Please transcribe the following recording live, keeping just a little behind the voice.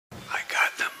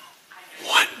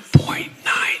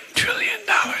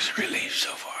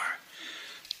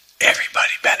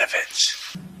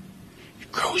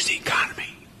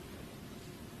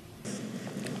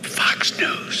Fox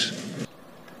News.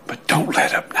 But don't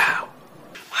let up now.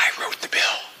 I wrote the bill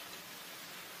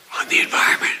on the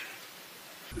environment.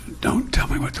 Don't tell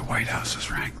me what the White House is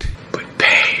ranked, but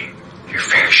pay your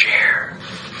fair share.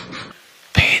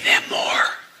 Pay them more.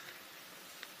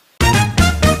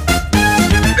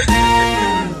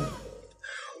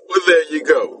 Well, there you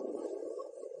go.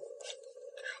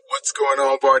 What's going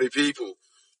on, party people?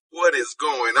 What is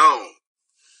going on?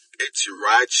 It's your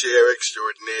rideshare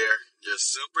extraordinaire, your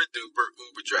super duper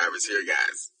Uber drivers here,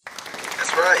 guys.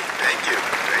 That's right. Thank you.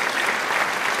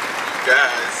 You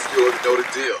guys, you already know the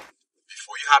deal.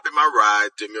 Before you hop in my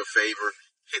ride, do me a favor.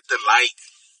 Hit the like.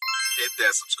 Hit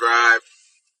that subscribe.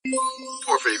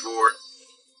 Por favor.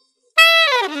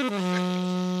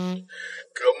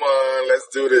 Come on, let's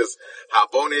do this.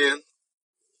 Hop on in.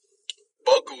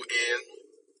 Buckle in.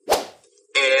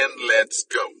 And let's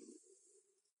go.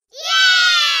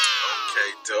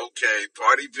 Okay,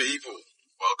 party people.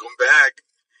 Welcome back.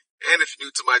 And if you're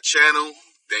new to my channel,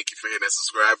 thank you for hitting that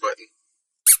subscribe button.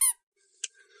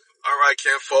 All right,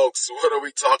 Ken folks, what are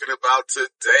we talking about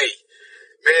today?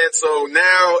 Man, so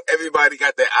now everybody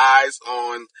got their eyes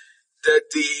on the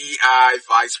DEI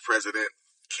Vice President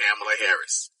Kamala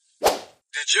Harris.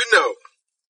 Did you know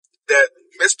that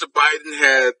Mr. Biden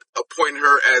had appointed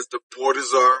her as the border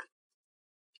czar?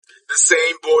 The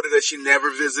same border that she never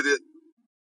visited?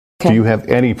 Do you have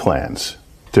any plans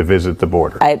to visit the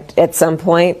border? At some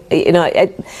point, we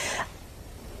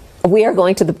are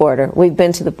going to the border. We've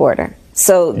been to the border.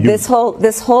 So this whole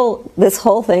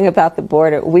thing about the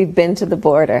border, we've been to the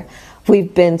border.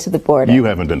 We've been to the border. You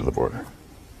haven't been to the border.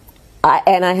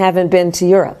 And I haven't been to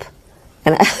Europe.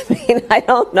 And I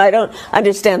don't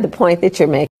understand the point that you're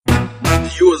making.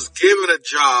 You was given a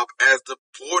job as the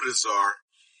border czar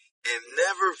and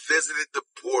never visited the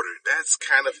border. That's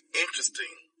kind of interesting.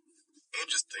 And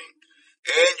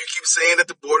you keep saying that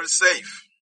the border's safe.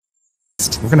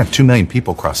 We're going to have 2 million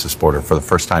people cross this border for the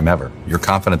first time ever. You're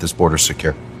confident this border's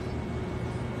secure?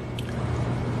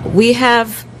 We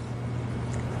have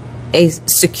a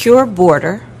secure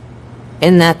border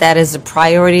in that is a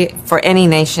priority for any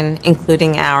nation,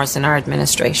 including ours and our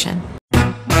administration.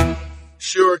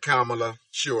 Sure, Kamala,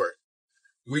 sure.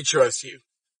 We trust you.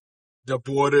 The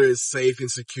border is safe and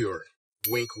secure.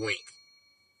 Wink, wink.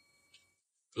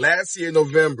 Last year,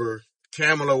 November,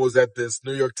 Kamala was at this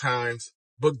New York Times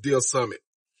book deal summit.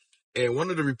 And one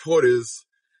of the reporters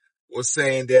was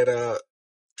saying that,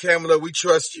 Kamala, we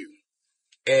trust you.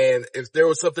 And if there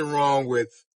was something wrong with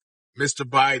Mr.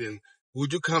 Biden,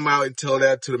 would you come out and tell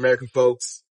that to the American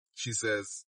folks? She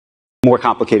says. More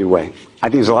complicated way. I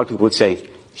think there's a lot of people would say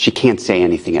she can't say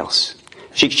anything else.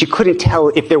 She couldn't tell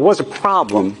if there was a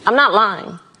problem. I'm not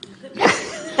lying.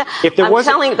 If there was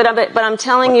I'm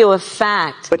telling you a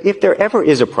fact. But if there ever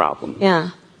is a problem,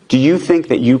 do you think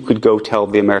that you could go tell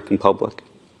the American public?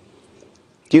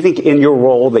 Do you think in your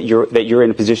role that you're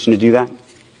in a position to do that?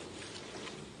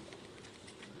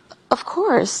 Of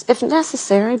course, if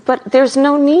necessary, but there's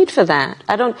no need for that.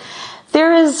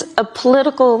 There is a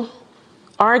political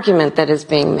argument that is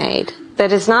being made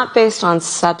that is not based on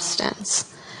substance.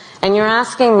 And you're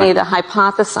asking me to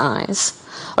hypothesize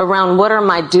around what are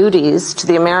my duties to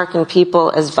the American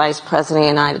people as Vice President of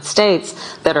the United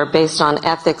States that are based on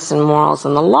ethics and morals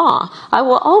and the law. I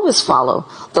will always follow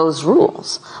those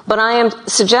rules. But I am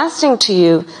suggesting to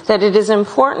you that it is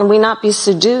important we not be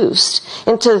seduced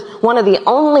into one of the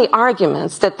only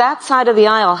arguments that side of the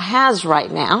aisle has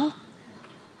right now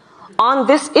on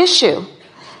this issue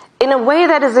in a way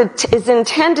that is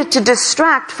intended to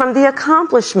distract from the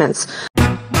accomplishments.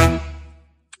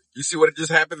 You see what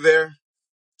just happened there?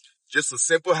 Just a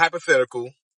simple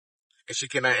hypothetical, and she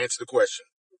cannot answer the question.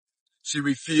 She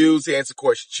refused to answer the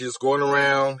question. She's just going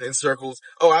around in circles.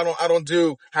 Oh, I don't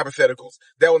do hypotheticals.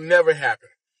 That will never happen.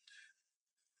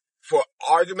 For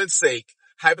argument's sake,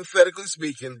 hypothetically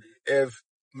speaking, if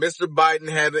Mr. Biden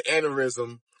had an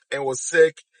aneurysm and was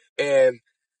sick and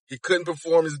he couldn't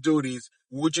perform his duties,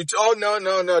 would you? Oh,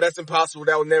 no, that's impossible.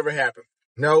 That will never happen.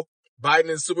 No,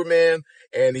 Biden is Superman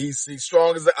and he's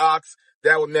strong as the ox.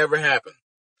 That will never happen.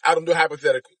 I don't do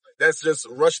hypothetical. That's just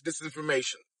Russian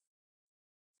disinformation.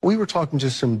 We were talking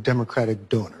to some Democratic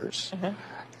donors,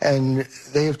 and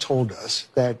they have told us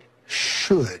that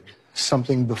should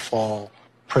something befall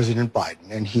President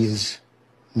Biden and he is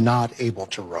not able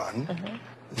to run,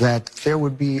 that there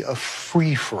would be a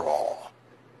free-for-all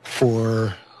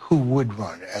for who would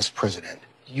run as president.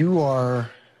 You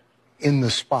are in the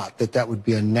spot that would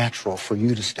be unnatural for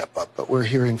you to step up, but we're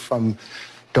hearing from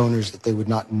donors that they would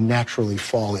not naturally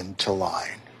fall into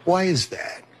line. Why is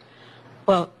that?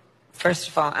 Well, first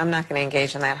of all, I'm not going to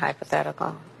engage in that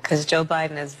hypothetical because Joe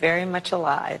Biden is very much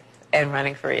alive and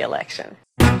running for re-election.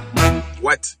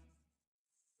 What?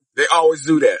 They always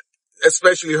do that,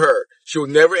 especially her. She will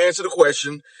never answer the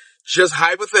question. Just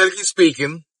hypothetically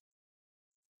speaking,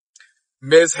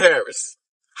 Ms. Harris,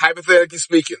 hypothetically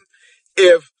speaking,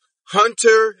 if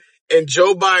Hunter and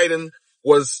Joe Biden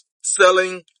was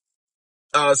selling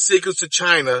secrets to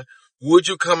China, would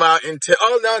you come out and tell,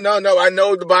 oh, no, I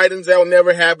know the Bidens, that will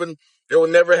never happen. It will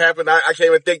never happen. I can't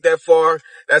even think that far.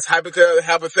 That's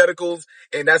hypotheticals,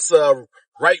 and that's a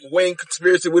right-wing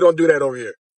conspiracy. We don't do that over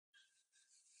here.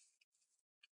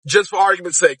 Just for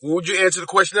argument's sake, would you answer the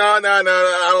question? No,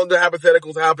 I don't do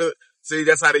hypotheticals. See,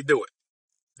 that's how they do it.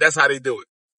 That's how they do it.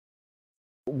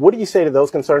 What do you say to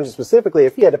those concerns, specifically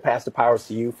if he had to pass the powers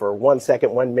to you for 1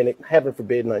 second, 1 minute, heaven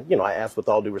forbid, and I ask with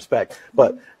all due respect,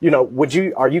 but,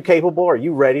 are you capable, are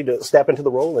you ready to step into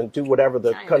the role and do whatever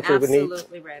the country would need? I'm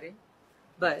absolutely ready.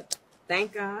 But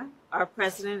thank God our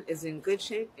president is in good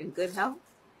shape, in good health,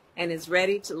 and is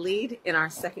ready to lead in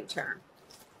our second term.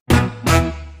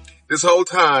 This whole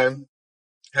time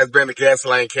has been a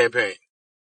gaslighting campaign.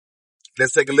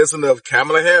 Let's take a listen of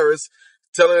Kamala Harris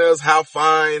telling us how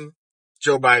fine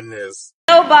Joe Biden is.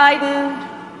 Joe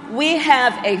Biden, we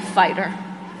have a fighter,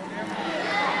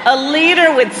 a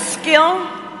leader with skill,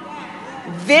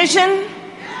 vision,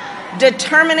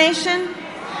 determination,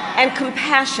 and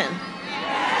compassion.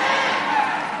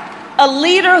 A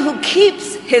leader who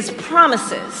keeps his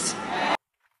promises.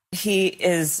 He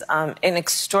is an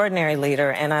extraordinary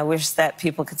leader, and I wish that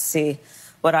people could see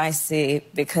what I see,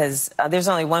 because there's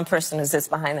only one person who sits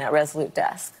behind that resolute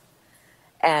desk.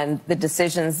 And the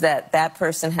decisions that that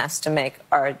person has to make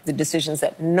are the decisions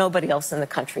that nobody else in the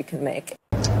country can make.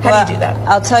 How do you do that?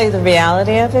 I'll tell you the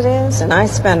reality of it is, and I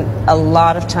spent a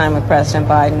lot of time with President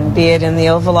Biden, be it in the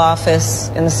Oval Office,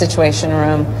 in the Situation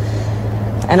Room,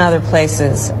 and other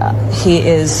places. He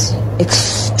is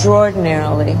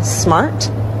extraordinarily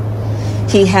smart.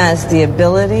 He has the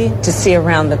ability to see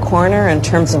around the corner in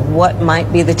terms of what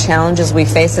might be the challenges we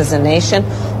face as a nation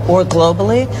or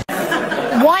globally.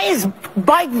 Why is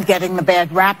Biden getting the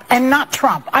bad rap and not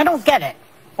Trump? I don't get it.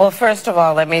 Well, first of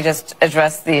all, let me just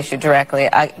address the issue directly,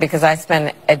 because I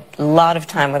spend a lot of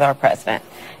time with our president,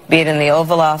 be it in the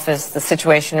Oval Office, the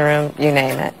Situation Room, you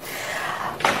name it.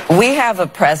 We have a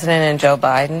president in Joe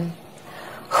Biden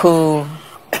who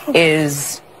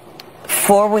is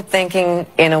forward-thinking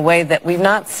in a way that we've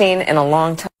not seen in a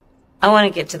long time. I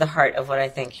want to get to the heart of what I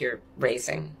think you're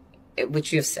raising,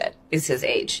 which you've said is his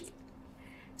age.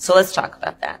 So let's talk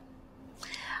about that.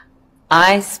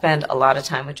 I spend a lot of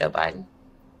time with Joe Biden,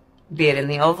 be it in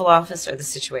the Oval Office or the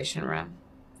Situation Room.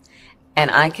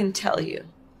 And I can tell you,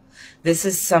 this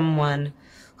is someone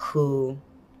who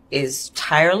is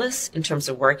tireless in terms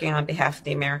of working on behalf of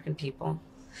the American people.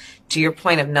 To your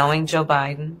point of knowing Joe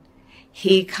Biden,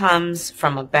 he comes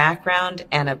from a background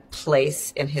and a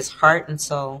place in his heart and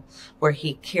soul where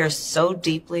he cares so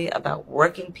deeply about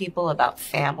working people, about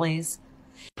families.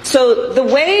 So the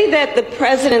way that the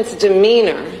president's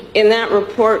demeanor in that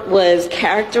report was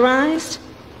characterized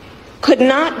could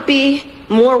not be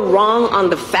more wrong on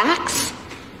the facts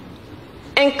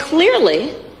and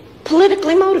clearly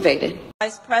politically motivated.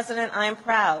 Vice President, I am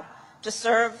proud to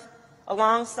serve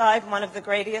alongside one of the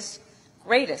greatest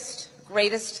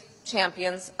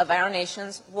champions of our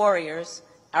nation's warriors,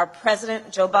 our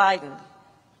President Joe Biden.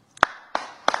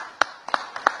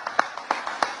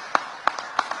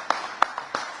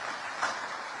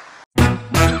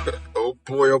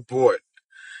 Oh boy.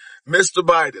 Mr.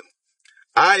 Biden,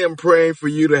 I am praying for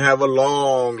you to have a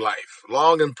long life,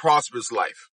 long and prosperous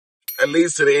life, at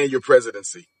least to the end of your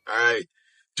presidency. All right.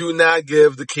 Do not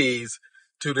give the keys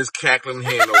to this cackling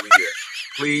hen over here.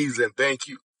 Please and thank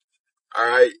you. All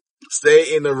right.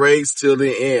 Stay in the race till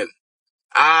the end.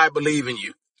 I believe in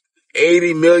you.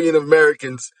 80 million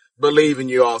Americans believe in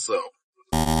you also.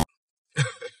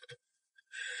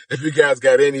 If you guys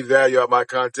got any value out of my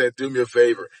content, do me a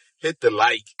favor. Hit the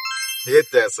like. Hit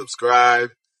that subscribe.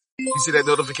 You see that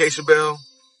notification bell?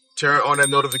 Turn on that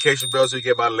notification bell so you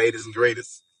get my latest and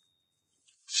greatest.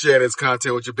 Share this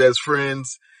content with your best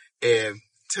friends. And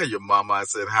tell your mama I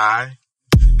said hi.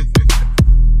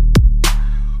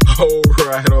 All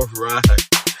right.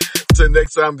 Till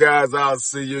next time, guys, I'll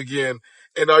see you again.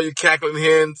 And all you cackling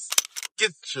hens,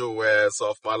 get your ass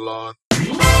off my lawn.